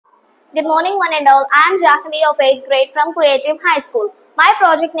Good morning one and all. I am Jahnavi of 8th grade from Creative High School. My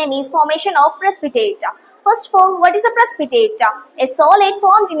project name is Formation of Precipitate. First of all, what is a precipitate? A solid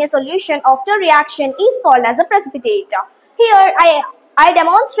formed in a solution after reaction is called as a precipitate. Here I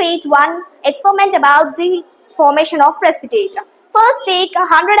demonstrate one experiment about the formation of precipitate. First take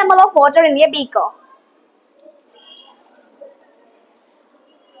 100 ml of water in a beaker.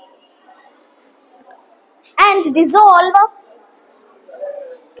 And dissolve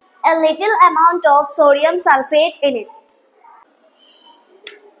a little amount of sodium sulfate in it.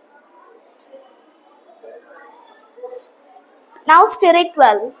 Now stir it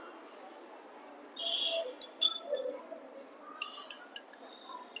well.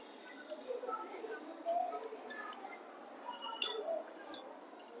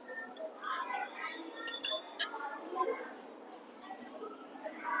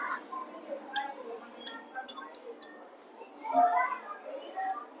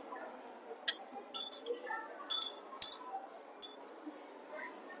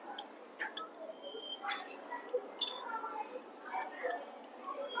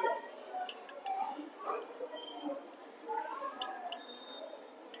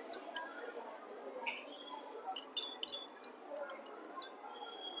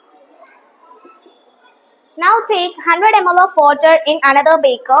 Now take 100 ml of water in another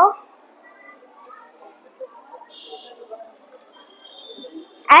beaker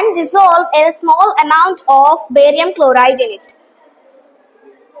and dissolve a small amount of barium chloride in it.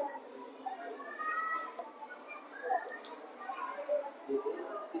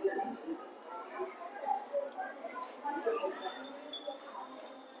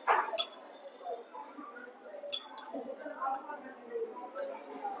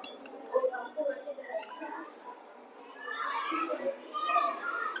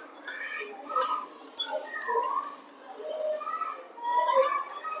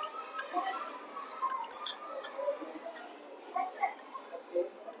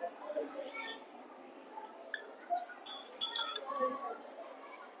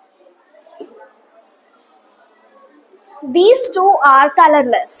 These two are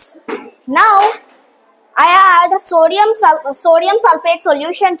colorless. Now I add sodium sulfate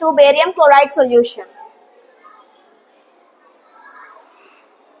solution to barium chloride solution.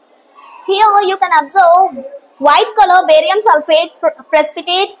 Here you can observe white color barium sulfate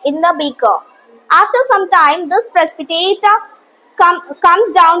precipitate in the beaker. After some time, this precipitate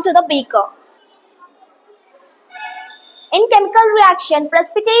comes down to the beaker. In chemical reaction,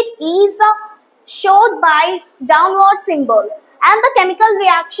 precipitate is showed by downward symbol, and the chemical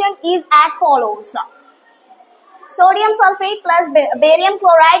reaction is as follows. Sodium sulfate plus barium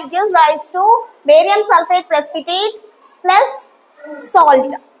chloride gives rise to barium sulfate precipitate plus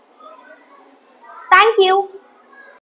salt. Thank you.